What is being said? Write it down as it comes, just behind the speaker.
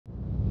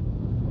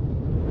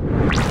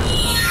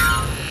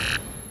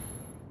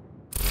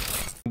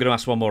going to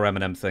ask one more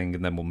Eminem thing,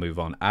 and then we'll move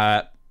on.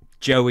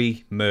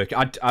 Joey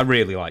Mercury. I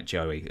really like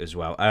Joey as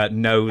well. I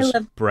Nose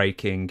love.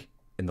 breaking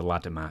in the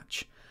ladder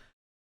match.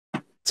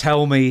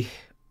 Tell me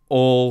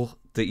all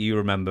that you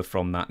remember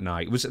from that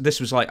night. This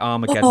was like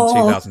Armageddon Oh,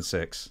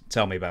 2006?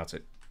 Tell me about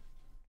it.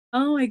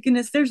 oh my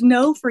goodness. There's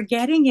no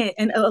forgetting it,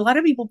 and a lot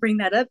of people bring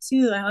that up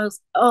too. I was,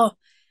 oh,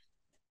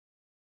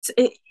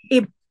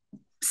 it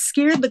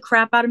scared the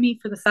crap out of me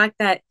for the fact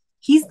that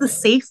he's the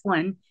safe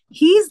one.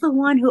 He's the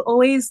one who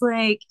always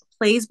like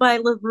plays by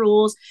the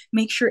rules,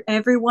 makes sure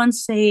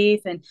everyone's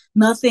safe and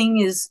nothing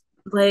is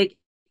like.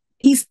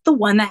 He's the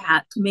one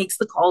that makes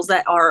the calls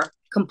that are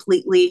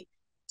completely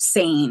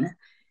sane.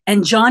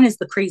 And John is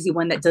the crazy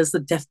one that does the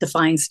death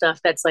defying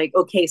stuff. That's like,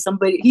 okay,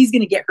 somebody he's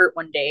gonna get hurt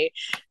one day.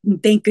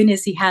 And thank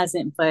goodness he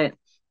hasn't, but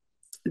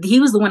he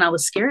was the one I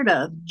was scared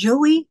of.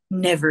 Joey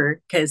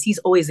never, because he's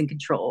always in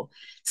control.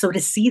 So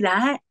to see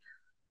that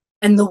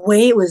and the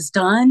way it was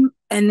done,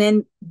 and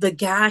then the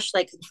gash,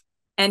 like,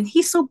 and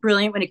he's so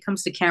brilliant when it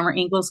comes to camera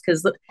angles.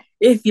 Because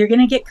if you're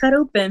gonna get cut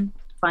open,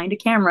 find a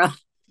camera,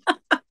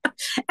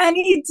 and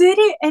he did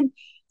it. And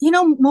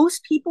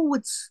most people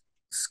would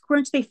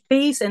scrunch their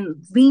face and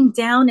lean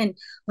down and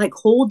like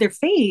hold their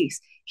face.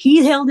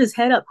 He held his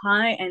head up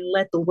high and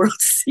let the world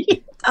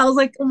see. I was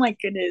like, oh my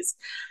goodness,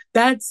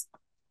 that's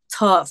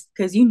tough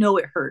because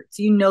it hurts.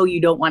 You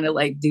don't want to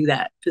like do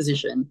that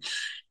position.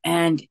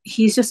 And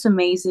he's just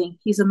amazing.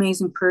 He's an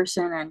amazing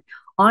person. And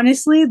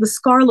honestly, the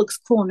scar looks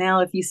cool now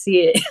if you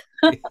see it.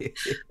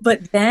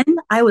 But then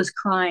I was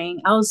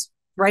crying. I was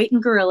right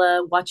in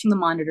Gorilla watching the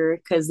monitor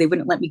because they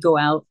wouldn't let me go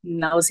out.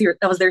 And I was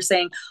there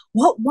saying,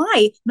 what,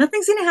 why?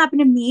 Nothing's gonna happen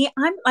to me.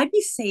 I'd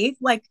be safe.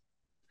 Like,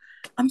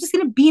 I'm just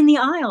gonna be in the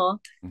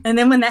aisle. And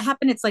then when that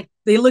happened, it's like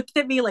they looked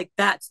at me like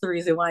that's the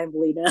reason why I'm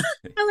Melina.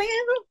 I'm like,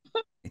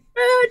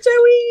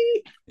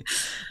 Joey.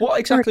 What Poor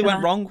exactly went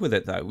guy. wrong with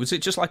it though? Was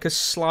it just like a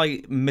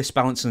slight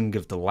misbalancing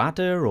of the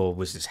ladder, or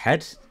was his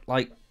head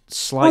like Oh my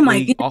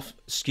slightly goodness. off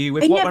skew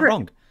with I what went never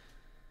wrong?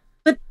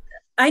 but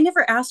I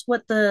never asked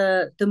what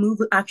the move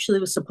actually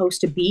was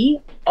supposed to be.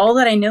 All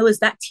that I know is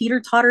that teeter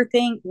totter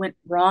thing went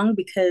wrong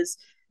because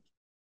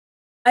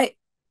I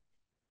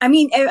I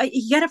mean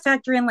you got to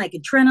factor in like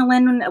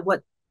adrenaline of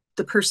what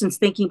the person's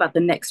thinking about the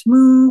next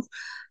move,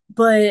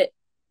 but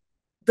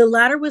the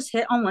ladder was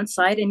hit on one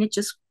side and it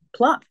just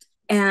plopped.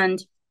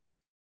 And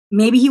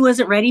maybe he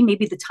wasn't ready.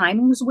 Maybe the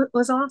timing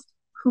was off.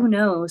 Who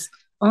knows?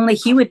 Only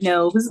he would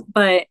know.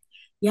 But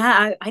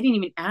yeah, I didn't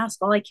even ask.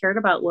 All I cared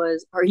about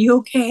was, are you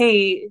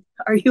okay?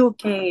 Are you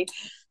okay?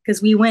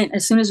 Because we went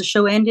as soon as the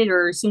show ended,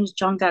 or as soon as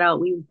John got out,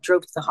 we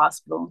drove to the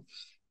hospital.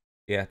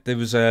 Yeah, there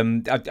was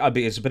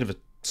it's a bit of a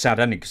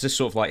sad ending because this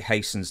sort of like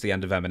hastens the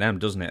end of Eminem,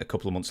 doesn't it? A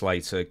couple of months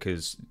later,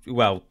 because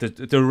well,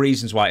 there are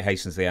reasons why it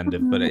hastens the end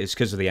of, but it's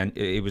because of the end.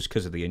 It was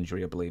because of the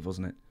injury, I believe,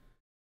 wasn't it?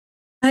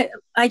 I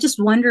I just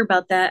wonder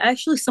about that.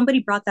 Actually, somebody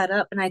brought that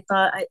up, and I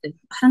thought I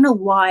don't know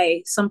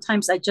why.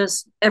 Sometimes I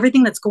just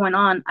everything that's going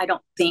on, I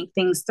don't think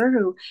things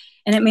through,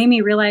 and it made me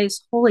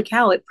realize, holy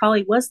cow, it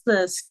probably was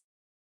the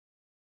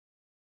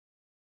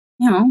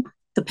Mm.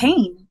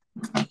 pain.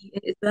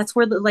 That's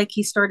where like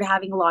he started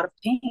having a lot of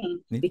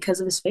pain Yeah. because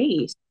of his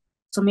face.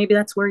 So maybe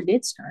that's where it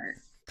did start.